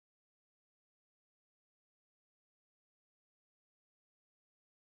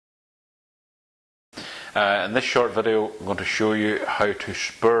In this short video I'm going to show you how to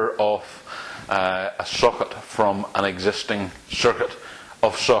spur off a socket from an existing circuit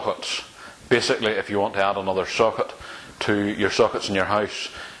of sockets. Basically, if you want to add another socket to your sockets in your house,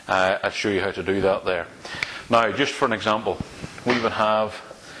 I'll show you how to do that there. Now, just for an example, we would have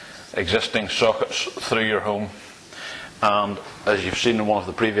existing sockets through your home, and as you've seen in one of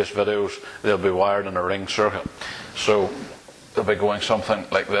the previous videos, they'll be wired in a ring circuit. So they'll be going something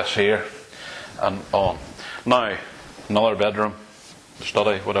like this here and on. Now, another bedroom,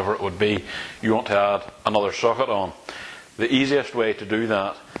 study, whatever it would be, you want to add another socket on. The easiest way to do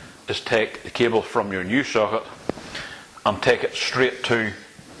that is take the cable from your new socket and take it straight to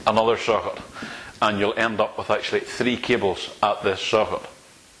another socket, and you'll end up with actually 3 cables at this socket,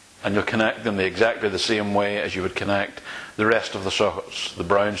 and you'll connect them exactly the same way as you would connect the rest of the sockets, the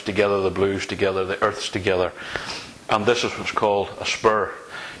browns together, the blues together, the earths together. And this is what's called a spur.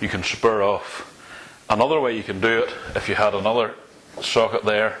 You can spur off. Another way you can do it, if you had another socket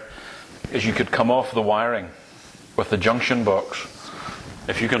there, is you could come off the wiring with the junction box.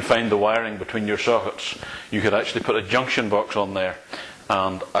 If you can find the wiring between your sockets, you could actually put a junction box on there,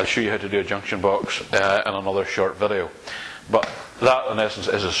 and I'll show you how to do a junction box in another short video. But that in essence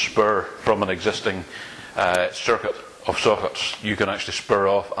is a spur from an existing circuit of sockets. You can actually spur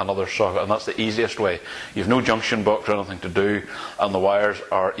off another socket, and that's the easiest way. You have no junction box or anything to do, and the wires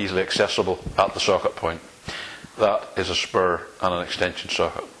are easily accessible at the socket point. That is a spur and an extension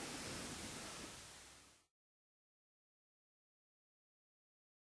socket.